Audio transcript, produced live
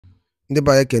Ndị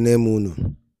be anyị ekene m unu.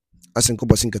 Asị nke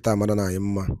ụbọchị nke taa mara na anyị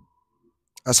mma.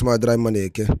 Asị m dịrị anyị mma na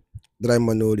Eke, dịrị anyị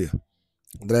mma na Orie,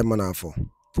 dịrị anyị mma na Afọ,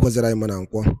 pụkwazịrị anyị mma na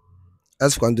Nkwọ.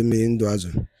 Asịkwa ndụ mmiri ndụ azụ.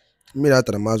 Mmiri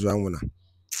atara m azụ anwụna.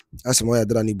 Asị m ọ ya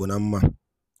dịra n'Igbo na mma.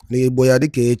 Na Igbo ya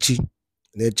dịka echi,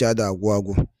 na echi ada agwụ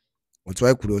agwụ. Otu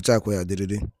anyị kwuru otu akwa ya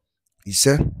dịrịrị.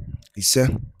 Ise, ise,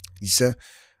 ise.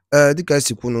 Dịka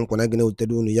esi kwunu nkwa na gị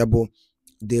na-ewutere unu ya bụ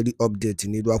daily update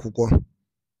n'ilu akwụkwọ.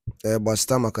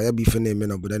 Gbasịta maka ya bụ ife na-eme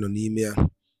n'obodo anyị nọ n'ime ya.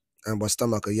 Gbasịta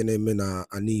maka ihe na-eme na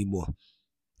ala Igbo.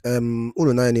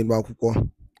 Unu na-anya n'ilu akwụkwọ,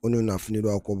 unu na-afụ n'ilu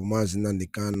akwụkwọ bụ Maazị Nnamdi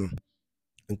Kanu.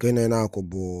 Nke na-ene akụ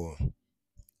bụ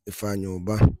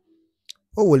Ubah.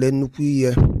 O were nnukwu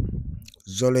ihe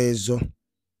zoro ezo.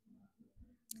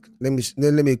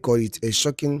 Let me call it a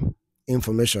shocking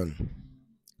information.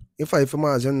 Ife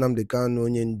Maazị Nnamdi Kanu,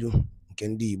 onye ndu nke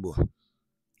ndị Igbo,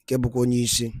 nke bụkwa onye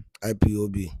isi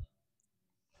IPOB,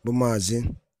 bụ Maazị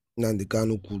Nnamdi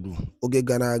Kanu kwuru oge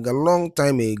gara aga, long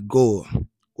time ago,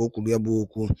 ka o kwuru ya bụ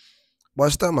okwu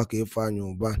gbasịta maka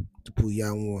Ubah tupu ya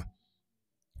nwụọ.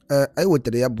 Anyị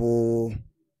wetara ya bụ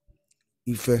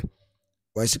ife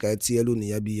waisi ka etinyelu na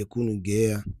ya bụ ihe ka unu gee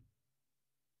ya,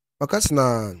 maka sị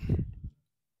na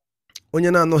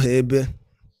onye na-anọghị ebe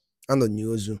anọghị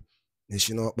ozu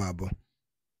na-esi n'ọkpa abụọ.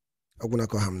 Ọgwụ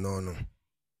na-akọha m n'ọnụ.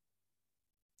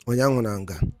 Onye ahụ na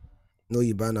nga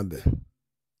n'oyibo anabe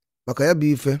maka ya bụ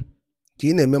ife ka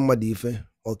ị na-eme mmadụ ife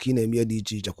ọ ka ị na-eme ihe dị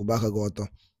iche iche, kwụba aka gị ọtọ.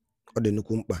 Ọ dị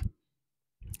nnukwu mkpa.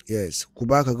 Yes,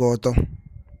 kwụba aka gị ọtọ.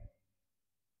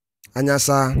 Anya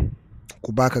saa,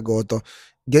 kwụba aka gị ọtọ.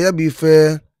 Gee ya bụ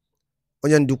ife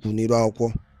onye ndu kwuru n'ilu akwụkwọ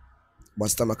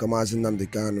gbasịta maka Maazị Nnamdi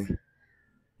Kanu.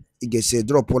 Ị ga-esi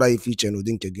drọpụra ife iche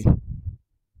n'ụdị nke gị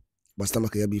gbasịta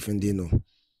maka ya bụ ife ndị nọ.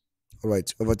 All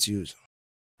right, over to you.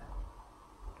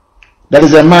 There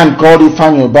is a man called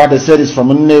Ubah. They said he's from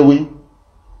Nnewi.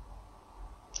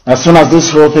 As soon as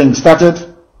this whole thing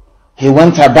started, he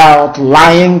went about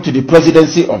lying to the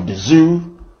presidency of the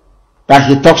zoo that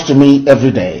he talks to me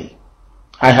every day.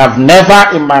 I have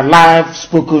never in my life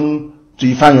spoken to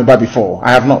Ubah before.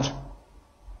 I have not.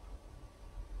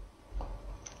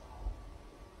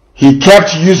 He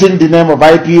kept using the name of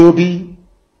IPOB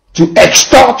to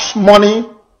extort money.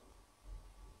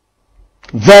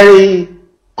 Very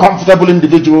comfortable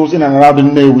individuals in and around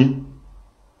Nnewi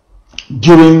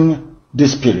during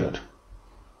this period.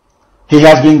 He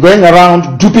has been going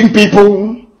around duping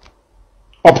people,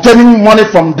 obtaining money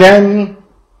from them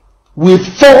with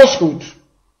falsehood,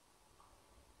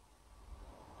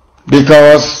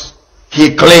 because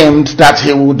he claimed that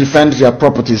he would defend their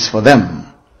properties for them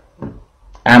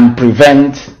and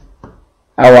prevent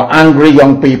our angry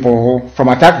young people from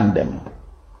attacking them.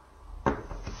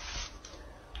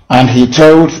 And he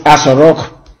told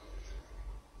Asarok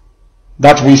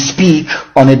that we speak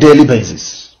on a daily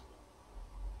basis,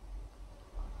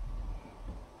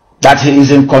 that he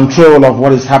is in control of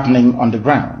what is happening on the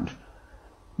ground.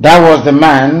 That was the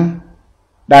man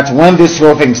that when this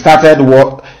whole thing started,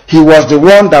 he was the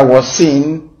one that was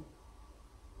seen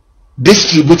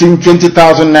distributing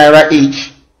 20,000 naira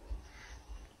each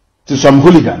to some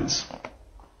hooligans.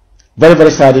 Very,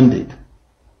 very sad indeed.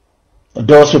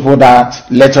 Those people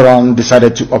that later on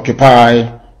decided to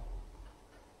occupy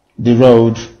the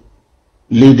road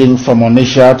leading from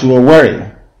Onitsha to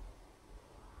Owerri,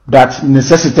 that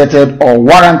necessitated or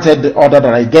warranted the order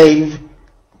that I gave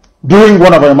during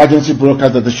one of our emergency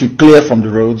broadcasts that they should clear from the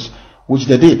roads, which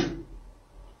they did.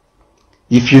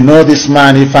 If you know this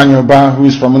man, Ubah, who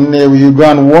is from Nnewi, you go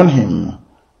and warn him.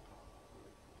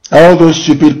 All those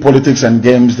stupid politics and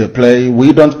games they play,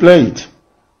 we don't play it.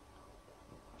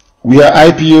 We are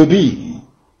IPOB.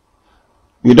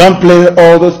 We don't play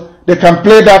all those. They can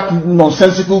play that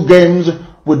nonsensical games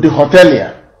with the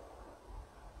hotelier.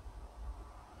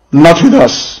 Not with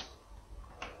us.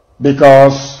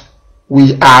 Because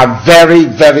we are very,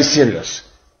 very serious.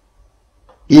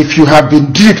 If you have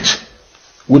been duped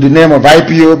with the name of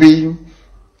IPOB,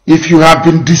 if you have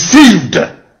been deceived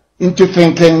into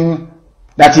thinking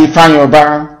that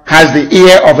Ubah has the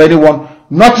ear of anyone,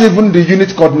 not even the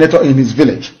unit coordinator in his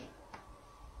village,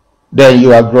 then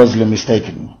you are grossly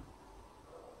mistaken.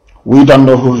 We don't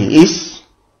know who he is,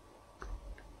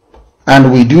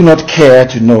 and we do not care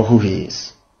to know who he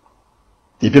is.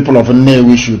 The people of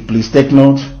Nnewi should please take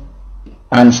note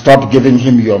and stop giving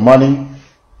him your money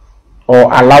or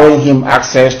allowing him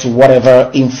access to whatever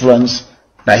influence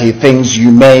that he thinks you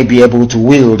may be able to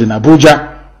wield in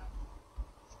Abuja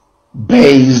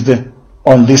based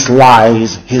on these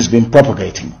lies he's been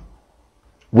propagating.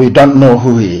 We don't know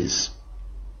who he is.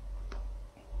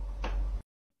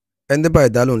 Ndị by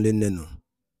dalụ nle nnenu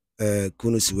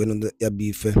kunu si wenu ya bụ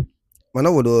ife mana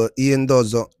o nwere ihe ndị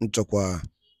ọzọ nchọkwa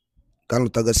ka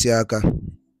nlụtagasị aka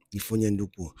ife onye ndu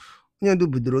kwuo. Onye ndu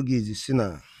bidoro oge izi si na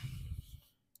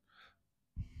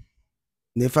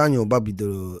Ifeanyi Ubah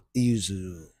bidoro iyuzu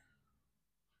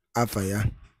afa ya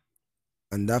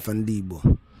and afa ndị Igbo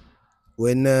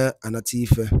wee na-anata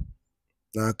ife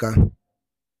n'aka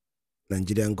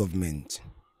Nigerian gọọmenti,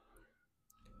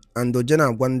 and oje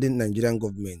na-agwa ndị Nigerian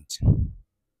gọọmenti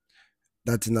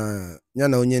that na ya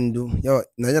na onye ndu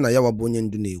ya na yawa bụ onye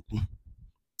ndu na-ekwu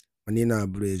mana ị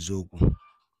na-abụrụ eziokwu.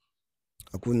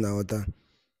 Akwụ na nghọta.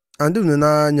 And unu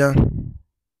n'anya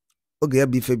oge ya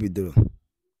bụ ife bidoro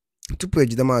tupu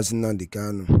ejide Maazị Nnamdi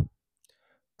Kanu,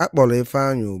 akpọrọ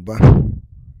Ifeanyi Ubah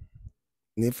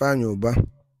na Ifeanyi Ubah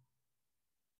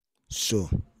so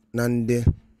na ndị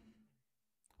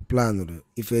planụrụ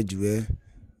ife eji wee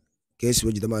ka esi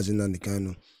wee jide Maazị Nnamdi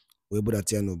Kanu wee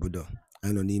budata ya n'obodo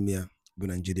anyị nọ n'ime ya bụ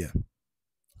Nigeria.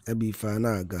 Ebe ife a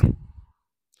na-aga.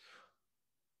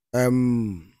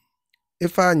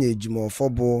 Ifeanyi Ejimofo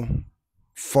bụ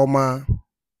former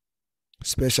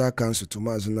special counsel to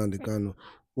Maazị Nnamdi Kanu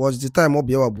was the time ọ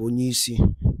bịawa bụ onye isi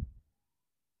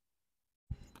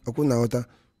ọkwụ na nghọta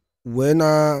wee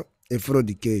na-efero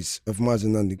the case of Maazị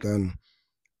Nnamdi Kanu.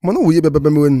 Mana ọ wụ ihe bịabịa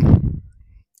mewe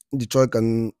ndị chọọ ka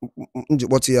nji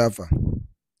kpọtụ ya afa.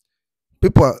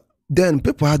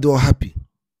 People had all happy.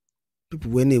 People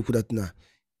wee na-ekwu that na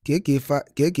ka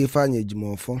Ifeanyi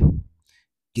Ejimofo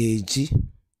ga-eji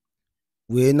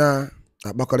wee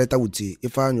na-akpakọrịta wute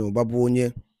Ifeanyi Ubah bụ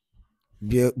onye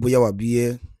bụ yawa bụ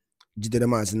ihe jidere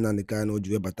Maazị Nnamdi Kanu o ji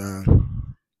wee bata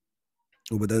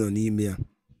obodo nọ n'ime ya.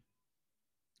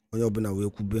 Onye ọbụla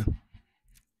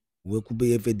wee kwube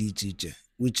ya efe dị iche iche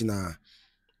which na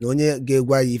onye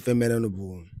ga-egwa ya ife merenụ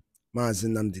bụ Maazị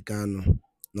Nnamdi Kanu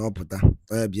na ọpụta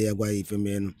onye bịa ya gwa ya ife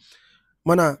merenụ.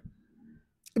 Mana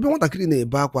ebe nwatakịrị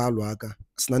na-ebe akwa alụ aka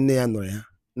sị na nne ya nọrọ ya,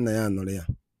 nna ya nọrọ ya,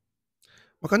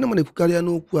 maka ndị mmadụ ekwukarị ya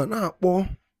n'okwu a na-akpọ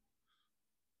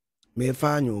ma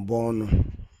Ifeanyi Ubah ọnụ,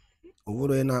 o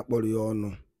nwere onye na-akpọrọ ya ọnụ.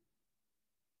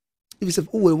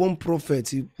 O were one prophet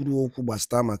kwuru okwu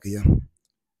gbasara maka ya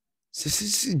si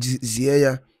zie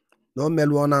ya na o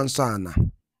merụọ na nsọ ana.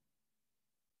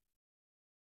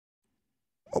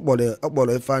 Ọ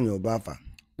kpọrọ Ifeanyi Ubah afa,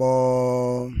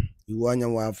 kpọọ Iwu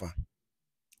Anyanwụ afa.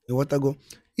 Ịghọtago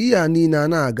ihe a niile a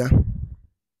na-aga.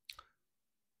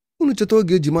 Unu cheta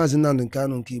oge eji Maazị Nnamdi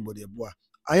Kanu nke Igbo dị abụọ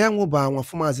anyị anwụba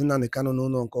anwafụ Maazị Nnamdi Kanu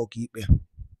n'ụlọ nke ọkaikpe.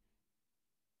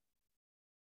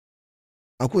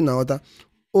 Akwụ na nghọta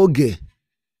oge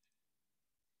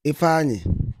Ifeanyi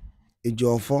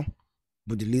Ejimofo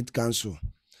bụ the lead counsel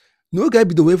n'oge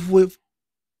ebido wee fuwe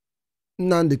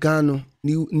Nnamdi Kanu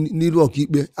n'iru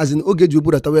ọkaikpe azin oge eji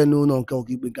ebudata wee n'ụlọ nke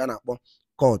ọkaikpe nke a na-akpọ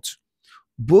court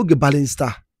bụ oge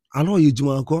Barrister Aloy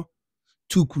Ejimofo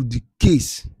took the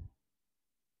case.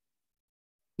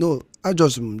 No, I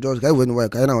just ka anyị wee nụ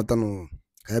ka anyị na-aghọta nụ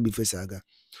ka ya bụ ife si aga.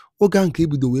 Oge ahụ nke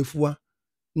ebido wee fụwa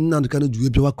Nnamdi Kanu ji wee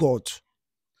bịawa court,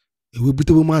 wee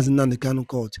butewe Maazị Nnamdi Kanu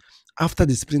court after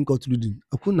the Supreme Court ruling.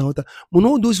 Akwụ na nghọta. But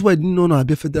all those who didn't know na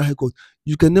abịa Federal High Court,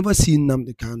 you can never see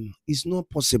Nnamdi Kanu. It's not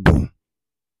possible.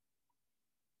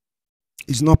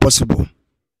 It's not possible.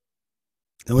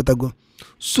 Go.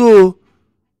 So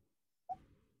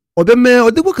ọ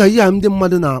dịkwa ka ihe a ndị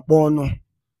mmadụ na-akpọ ọnụ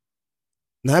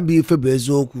na ya bụ ife bụ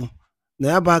eziokwu na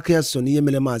ya bụ aka ya so n'ihe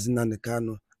mere Maazị Nnamdi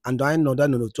Kanu and anyị nọda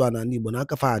n'otu a n'ala Igbo na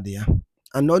aka fadị ya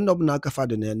and onye ọbụla aka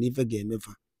fadị na ya na ife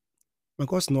ga-emefa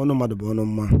maka ọ sị na ọnụ mmadụ bụ ọnụ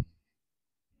mma.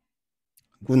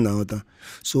 Kwụ na nghọta.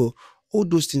 So all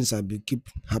those things have keep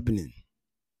happening.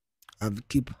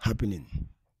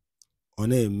 Ọ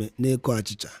na-eme na-eko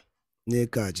achịcha.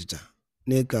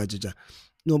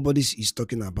 Nobody is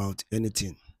talking about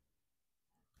anything.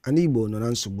 Anyị Igbo nọ na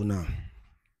nsogbu na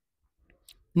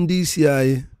ndị isi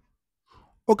anyị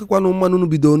okekwanụ mmanụ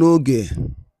bido n'oge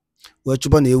wee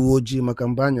chụba na ewu ojii maka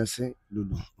mba anyasị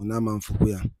lulu ụnama mfukwu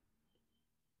ya.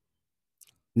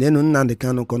 Nenu Nnamdi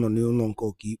Kanu ka ọ nọ n'ụlọ nke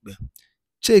ọkaikpe.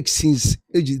 Check since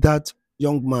eji that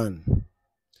young man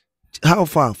how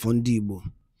far from ndị Igbo,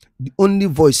 the only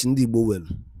voice ndị Igbo well.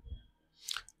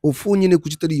 Ofu onye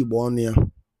na-ekwuchitere Igbo ọnụ ya,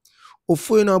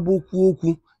 ofu onye na-abụ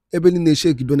okwu ebe niile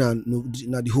na-eshake ibe na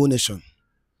the whole nation,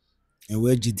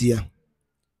 wee jide ya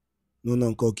n'ụlọ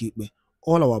nke ọkaikpe.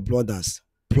 All our brothers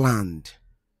planned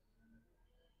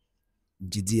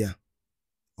jide ya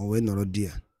o wee nọrọ di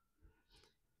ya.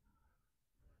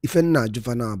 Ife nna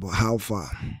ajụfa na abụ how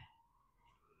far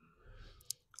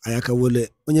ayaka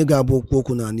wele onye ga-abụ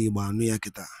okwu n'ala Igbo anụ ya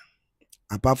kịta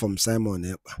apart from Simon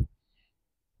Ekpa.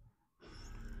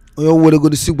 Onye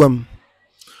weregodi si gwa m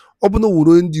ọ bụ na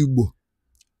wuru ndị Igbo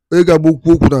onye ga-abụ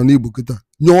okwu n'ala Igbo kịta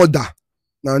nye ọda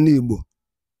n'ala Igbo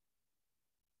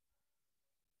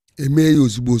eme ya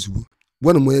ozugbo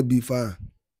gwana m onye bụ ife a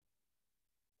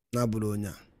na-abụrụ onye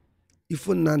a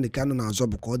ife Nnamdi Kanu na-azọ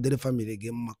bụ ka ọ dịrị famili gị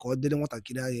mma, ka ọ dịrị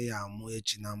nwatakịrị ahụ ya amụ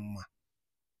echi na mma,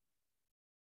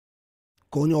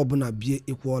 ka onye ọbụla bie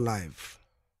equal life,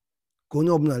 ka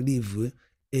onye ọbụla live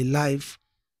a life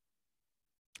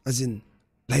as in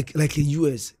like a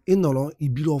US. ịnọrọ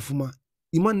ibiri ọfụma,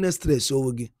 iman na stress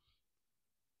onwe gị.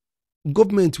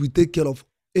 Government will take care of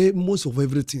most of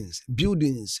everything,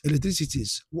 buildings,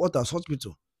 electricities, water,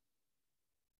 hospital.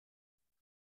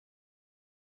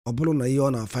 Ọ bụrụ na ihe ọ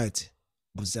na-fight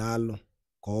bụzi alụ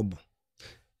ka ọ bụ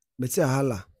meti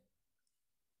ahala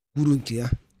kwuru nke ya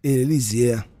erelizie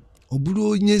ya, ọ bụrụ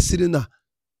onye siri na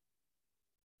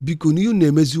biko na ihe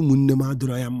na-emezi ụmụnne m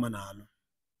adọrọ ya mma n'alụ,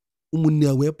 ụmụnne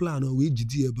ya wee plan wee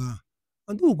jide ebe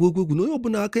a ndị okwu na onye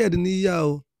ọbụla aka ya dị n'ihe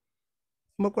ahụ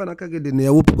makwa na aka gị dị na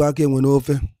ya wepụkwa aka enwe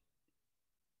n'ofe,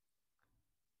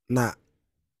 na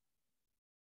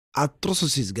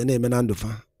atrocities ga na-eme na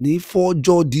ndụfa, na ife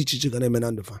ọjọọ dị iche iche ga na-eme na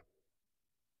ndụfa.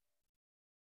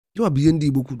 Jụwa bụ ihe ndị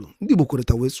Igbo kwuru, ndị Igbo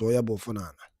kwereta wee sụọ ya bụ ọfọ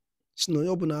n'ala, si na onye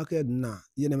ọbụla aka ya dị na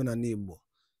ihe na-eme na Igbo,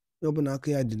 onye ọbụla aka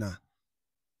ya dị na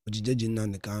ojije ji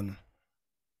Nnamdi Kanu.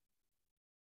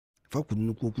 Fa kwuru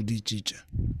nnukwu okwu dị iche iche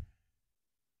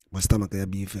gbasịta maka ya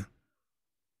bụ ife.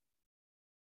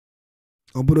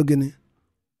 Ọ bụrụ gịnị?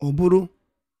 Ọ bụrụ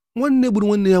nwanne gburu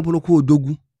nwanne ya bụrụkwa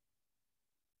odogwu.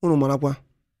 Unu marakwa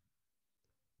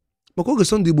maka oge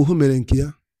Sunday Igbo mere nke ya,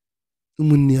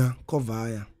 ụmụnne ya kọva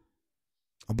ya.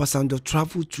 Obasanjo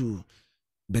travel to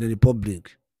Benin Republic,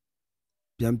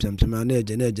 piam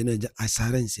na-eje, I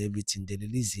silence everything, they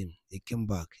release him, he came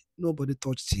back, nobody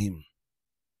touched him.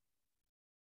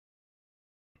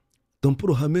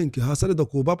 Tomporo ha mee nke ha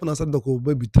Saridoko Ubah na Saridoko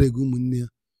Ubah bitere ego ụmụnne ya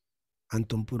and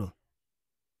Tomporo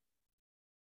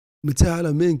mete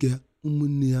ala mee nke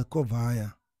ụmụnne ya kọva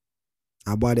ya,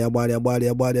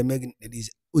 agbarịa mee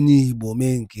onye Igbo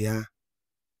mee nke ya.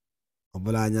 Ọ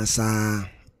bụla anya saa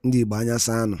ndị Igbo anya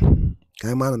saa nụ ka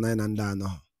anyị mara na anyị na ndị anọ.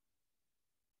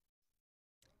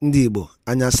 Ndị Igbo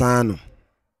anya saa nụ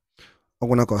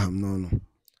ọgwụna ka ọha m n'ọnụ.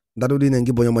 Ndadụ dị na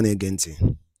ngị bụ onye ọma na-ege ntị.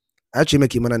 Anyị chọrọ ime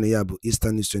ka ị mara na ya bụ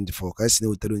Eastern News 24 ka anyị si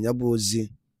na-ewetara ya bụ ozi,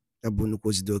 ya bụ nnukwu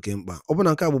ozi dị oke mkpa. Ọ bụ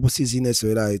na nke a bụ ụbọchị izi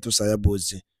na-esonyere anyị tụsa ya bụ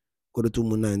ozi kọrịta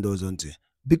ụmụnne anyị ndị ọzọ ntị.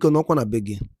 Biko n'ọkwa na be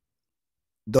gị,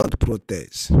 don't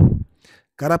protest.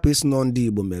 Karapụ isi nọ ndị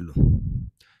Igbo melu.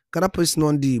 Karapụ isi nọ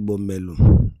ndị Igbo melu.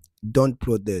 Don't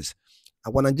protest.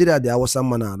 Agwa Nigeria dị Hausa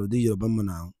mma na alụ, dị Yoruba mma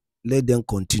na alụ. Let them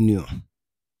continue.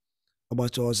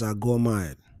 Ọgbacha ọsọ agụọ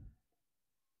mile.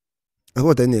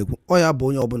 Ahụta na-ekwu ọ ya bụ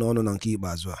onye ọbụla ọnụ na nke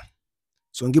ikpeazụ a.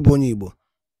 So ngị bụ onye Igbo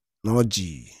nọrọ ji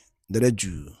dere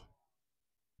juu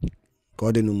ka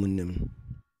ọ dị n'ụmụnne m.